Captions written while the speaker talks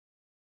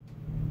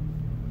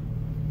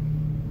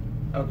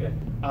Okay.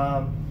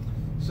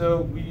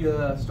 So we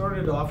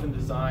started off in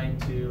design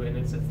too, and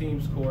it's a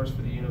themes course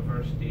for the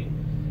university,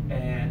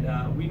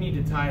 and we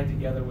need to tie it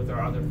together with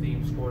our other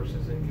themes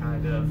courses and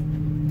kind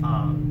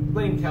of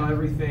link how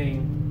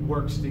everything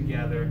works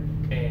together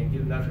and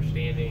get an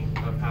understanding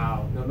of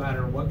how, no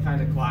matter what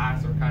kind of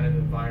class or kind of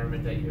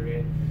environment that you're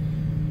in,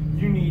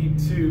 you need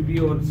to be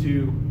able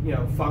to,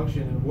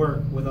 function and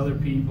work with other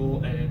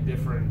people and in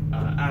different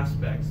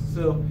aspects.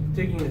 So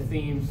taking the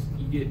themes,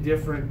 you get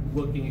different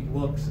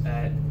looks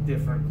at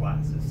different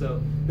classes.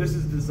 So this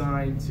is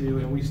designed to,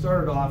 and we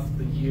started off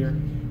the year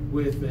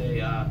with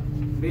a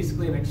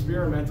basically an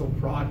experimental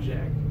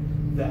project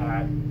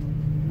that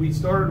we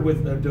started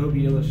with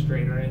Adobe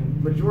Illustrator,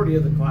 and majority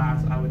of the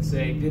class, I would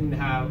say, didn't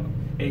have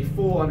a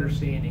full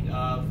understanding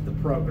of the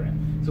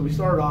program. So we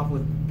started off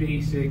with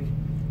basic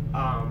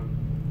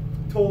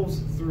tools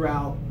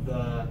throughout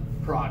the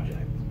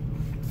project,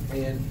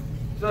 and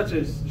such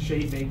as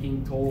shape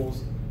making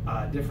tools,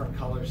 different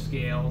color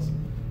scales,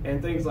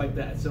 and things like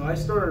that. So I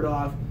started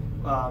off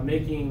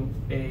making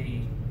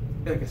a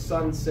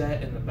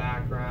sunset in the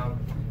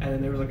background, and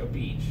then there was like a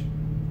beach,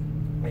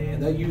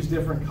 and I used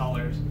different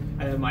colors.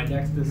 And then my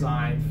next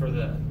design for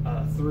the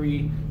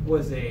 3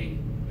 was it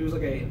was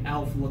like an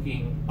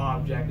elf-looking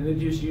object, and it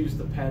just used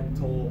the pen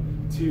tool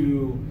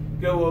to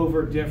go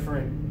over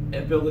different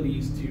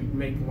abilities to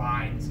make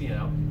lines,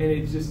 and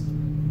it's just,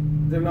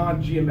 they're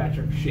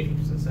non-geometric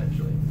shapes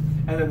essentially.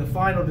 And then the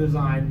final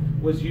design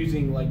was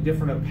using like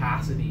different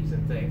opacities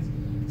and things.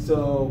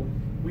 So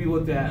we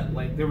looked at,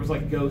 like, there was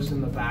like ghosts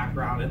in the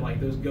background, and like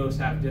those ghosts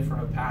have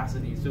different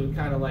opacities, so it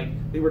kind of like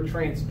they were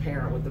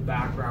transparent with the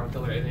background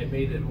color, and it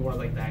made it more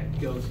like that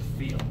ghost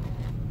feel.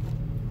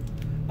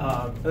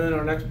 And then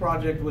our next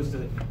project was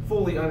to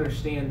fully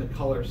understand the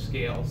color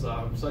scales,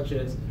 such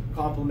as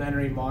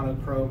complementary,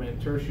 monochrome,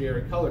 and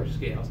tertiary color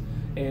scales.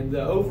 And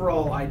the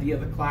overall idea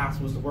of the class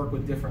was to work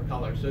with different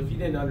colors. So if you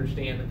didn't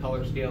understand the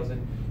color scales,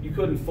 and you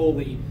couldn't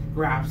fully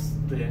grasp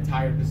the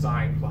entire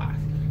design class.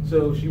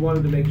 So she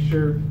wanted to make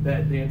sure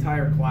that the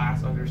entire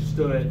class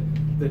understood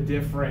the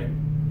different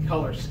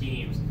color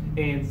schemes,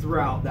 and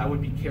throughout, that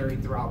would be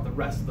carried throughout the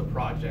rest of the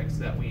projects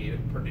that we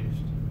had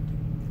produced.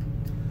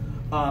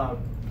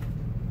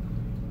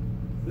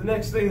 The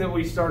next thing that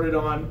we started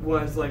on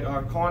was like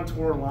our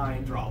contour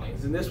line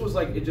drawings, and this was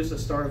like just a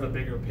start of a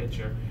bigger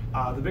picture.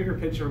 The bigger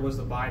picture was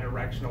the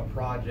bi-directional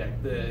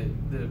project. The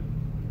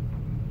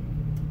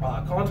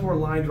contour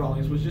line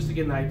drawings was just to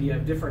get an idea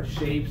of different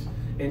shapes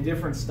and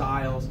different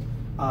styles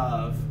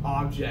of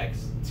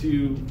objects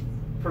to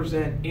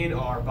present in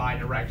our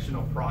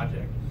bi-directional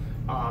project.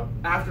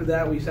 After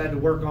that, we decided to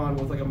work on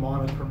with like a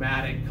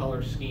monochromatic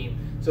color scheme.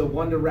 So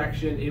one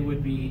direction, it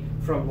would be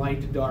from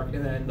light to dark,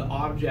 and then the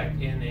object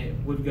in it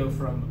would go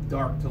from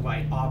dark to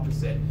light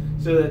opposite,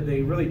 so that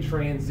they really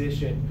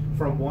transition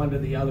from one to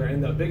the other.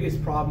 And the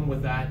biggest problem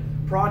with that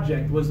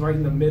project was right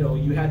in the middle.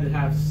 You had to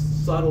have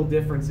subtle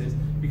differences,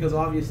 because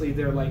obviously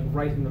they're like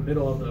right in the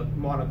middle of the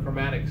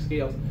monochromatic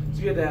scales.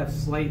 So you had to have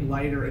slight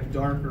lighter and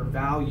darker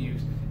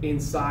values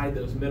inside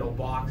those middle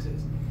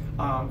boxes.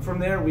 From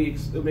there, we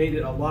made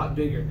it a lot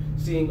bigger,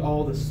 seeing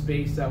all the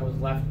space that was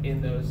left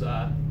in those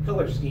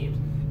color schemes.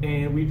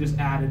 And we just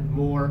added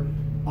more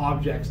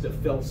objects to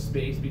fill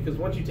space, because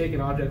once you take an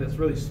object that's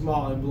really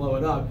small and blow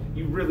it up,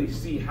 you really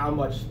see how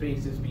much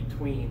space is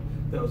between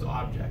those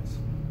objects.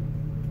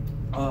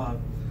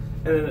 And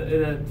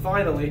then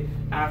finally,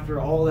 after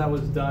all that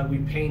was done, we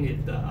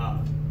painted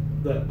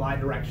the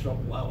bi-directional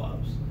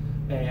blow-ups.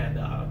 And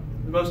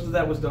most of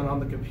that was done on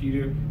the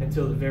computer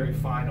until the very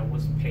final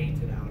was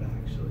painted out,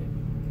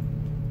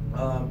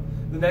 actually.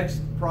 The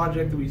next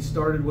project that we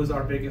started was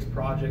our biggest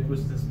project,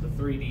 was the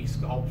 3D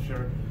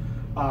sculpture.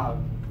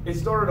 It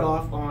started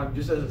off on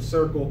just as a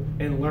circle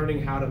and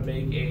learning how to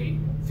make a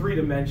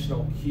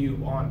 3-dimensional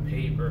cube on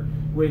paper,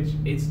 which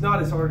it's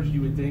not as hard as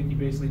you would think. You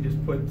basically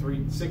just put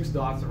 6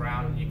 dots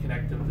around and you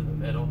connect them to the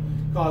middle,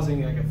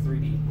 causing like a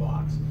 3D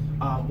box.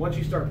 Once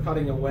you start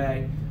cutting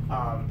away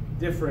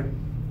different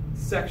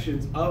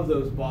sections of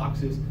those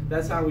boxes,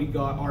 that's how we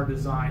got our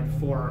design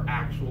for our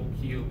actual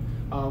cube.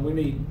 We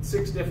made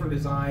 6 different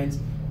designs,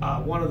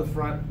 one of the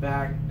front,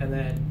 back, and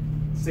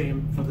then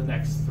same for the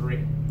next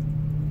 3.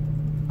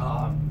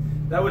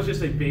 That was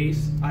just a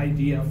base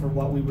idea for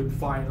what we would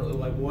find,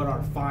 like what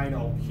our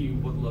final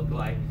cube would look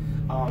like.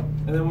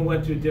 And then we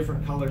went to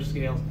different color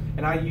scales,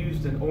 and I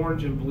used an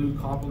orange and blue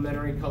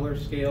complementary color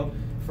scale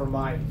for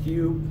my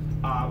cube.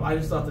 I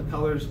just thought the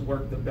colors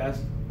worked the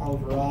best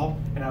overall,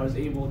 and I was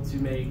able to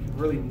make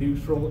really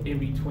neutral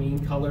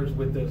in-between colors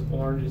with those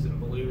oranges and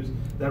blues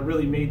that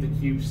really made the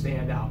cube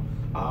stand out.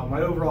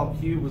 My overall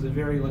cube was a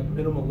very like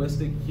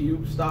minimalistic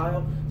cube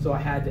style, so I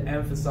had to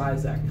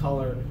emphasize that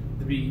color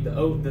to be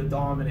the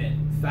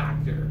dominant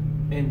factor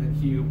in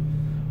the cube.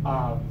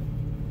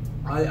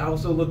 I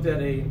also looked at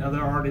another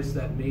artist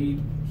that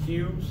made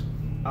cubes.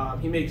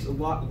 He makes a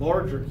lot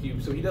larger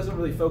cubes, so he doesn't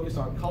really focus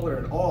on color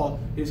at all.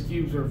 His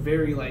cubes are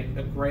very like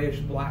a grayish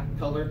black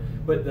color,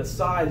 but the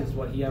size is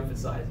what he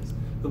emphasizes.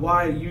 The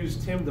why I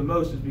used him the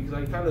most is because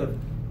I kind of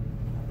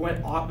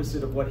went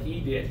opposite of what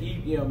he did.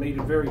 He made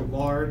it very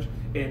large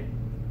and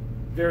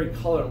very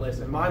colorless,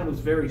 and mine was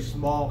very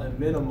small and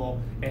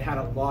minimal and had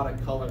a lot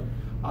of color.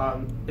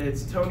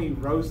 It's Tony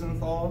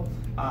Rosenthal.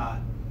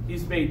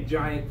 He's made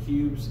giant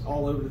cubes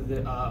all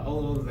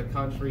over the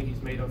country.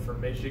 He's made them for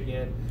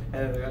Michigan,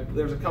 and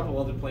there's a couple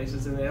other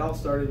places, and they all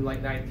started in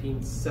like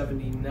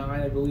 1979,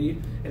 I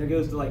believe, and it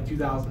goes to like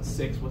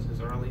 2006 was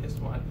his earliest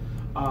one.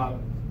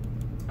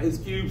 His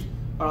cubes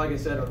are, like I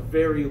said, are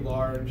very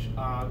large.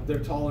 They're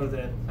taller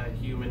than a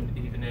human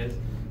even is.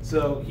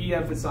 So he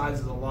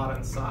emphasizes a lot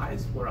on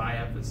size, where I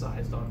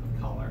emphasized on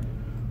color.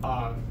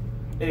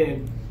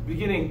 And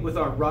beginning with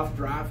our rough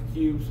draft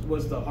cubes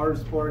was the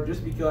hardest part,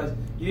 just because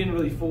you didn't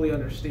really fully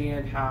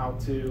understand how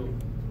to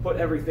put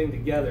everything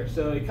together.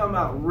 So it come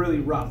out really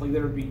rough, like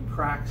there would be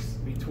cracks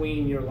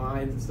between your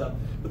lines and stuff.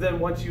 But then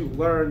once you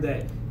learn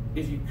that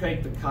if you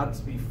make the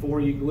cuts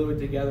before you glue it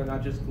together,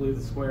 not just glue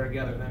the square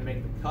together and then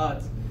make the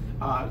cuts,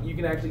 you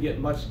can actually get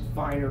much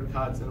finer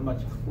cuts and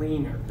much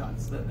cleaner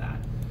cuts than that.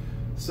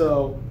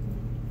 So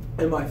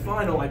in my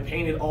final, I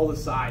painted all the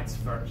sides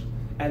first,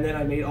 and then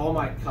I made all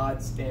my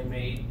cuts and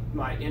made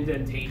my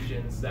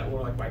indentations that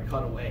were like my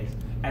cutaways,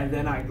 and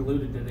then I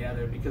glued it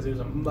together because it was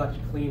a much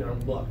cleaner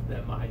look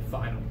than my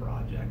final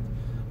project,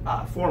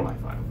 for my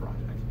final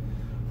project.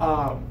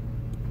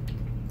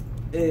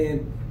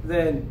 And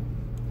then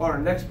our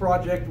next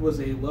project was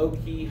a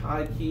low-key,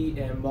 high-key,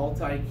 and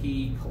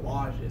multi-key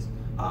collages.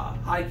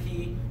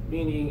 High-key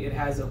meaning it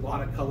has a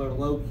lot of color,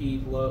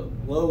 low-key,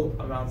 low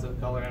amounts of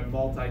color, and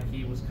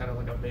multi-key was kind of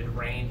like a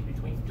mid-range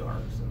between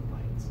darks and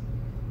lights.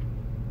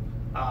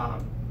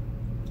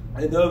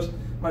 And those,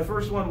 my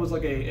first one was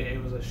like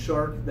it was a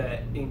shark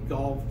that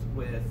engulfed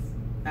with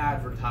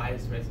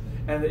advertisements,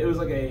 and it was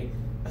like a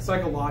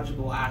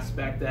psychological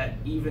aspect that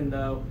even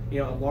though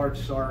a large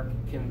shark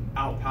can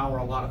outpower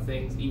a lot of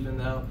things, even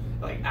though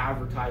like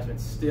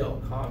advertisements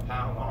still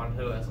compound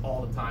onto us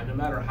all the time. No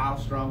matter how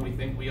strong we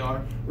think we are,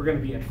 we're going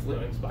to be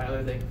influenced by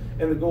other things.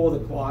 And the goal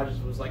of the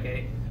collages was like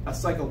a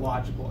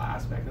psychological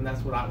aspect, and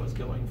that's what I was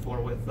going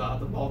for with the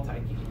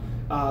multi-key.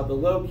 The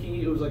low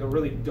key, it was like a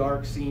really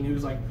dark scene. It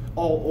was like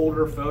all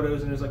older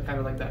photos, and it was like kind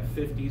of like that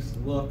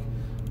 50s look.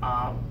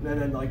 And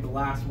then like the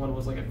last one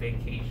was like a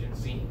vacation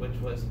scene, which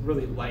was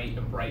really light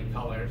and bright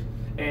colors,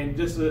 and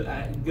just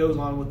goes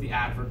on with the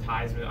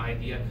advertisement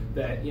idea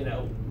that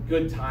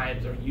good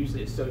times are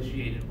usually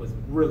associated with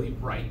really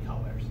bright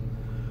colors.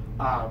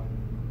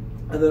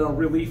 And then on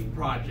relief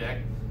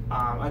project,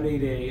 I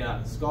made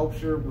a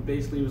sculpture, but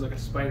basically it was like a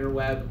spider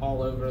web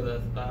all over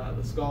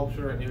the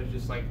sculpture, and it was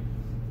just like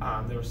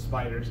there were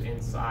spiders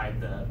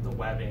inside the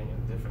webbing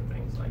and different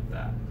things like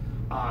that.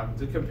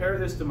 To compare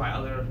this to my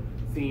other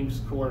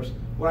themes course,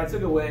 what I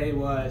took away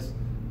was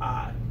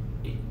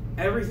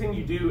everything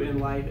you do in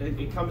life,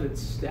 it comes in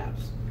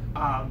steps.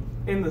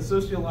 In the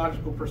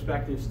sociological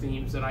perspectives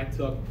themes that I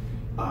took,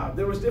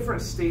 there was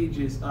different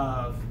stages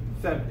of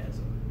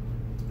feminism.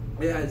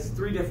 It has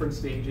 3 different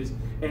stages,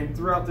 and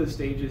throughout those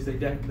stages they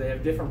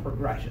have different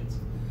progressions.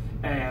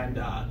 And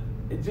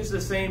it's just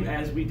the same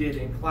as we did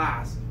in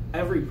class,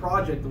 every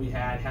project that we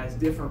had has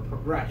different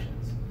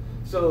progressions.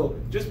 So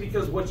just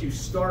because what you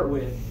start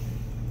with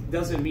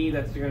doesn't mean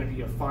that you're going to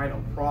be a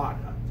final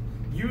product.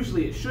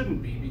 Usually it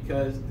shouldn't be,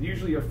 because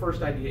usually your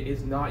first idea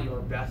is not your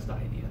best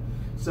idea.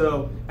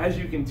 So as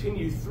you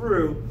continue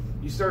through,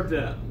 you start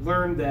to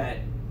learn that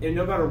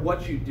no matter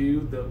what you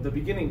do, the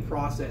beginning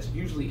process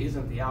usually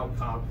isn't the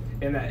outcome,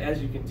 and that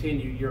as you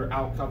continue, your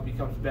outcome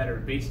becomes better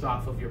based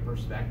off of your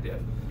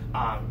perspective,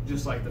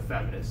 just like the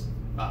feminist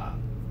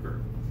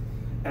group.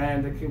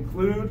 And to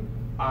conclude,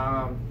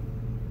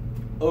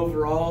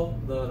 overall,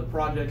 the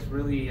projects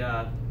really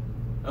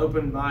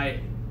opened my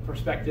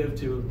perspective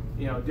to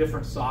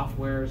different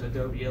softwares.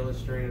 Adobe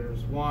Illustrator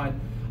is one.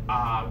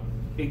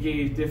 It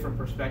gave different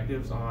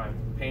perspectives on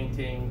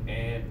painting,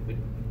 and it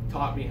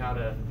taught me how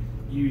to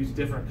use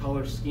different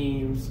color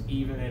schemes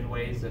even in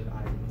ways that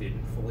I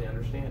didn't fully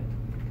understand.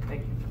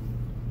 Thank you.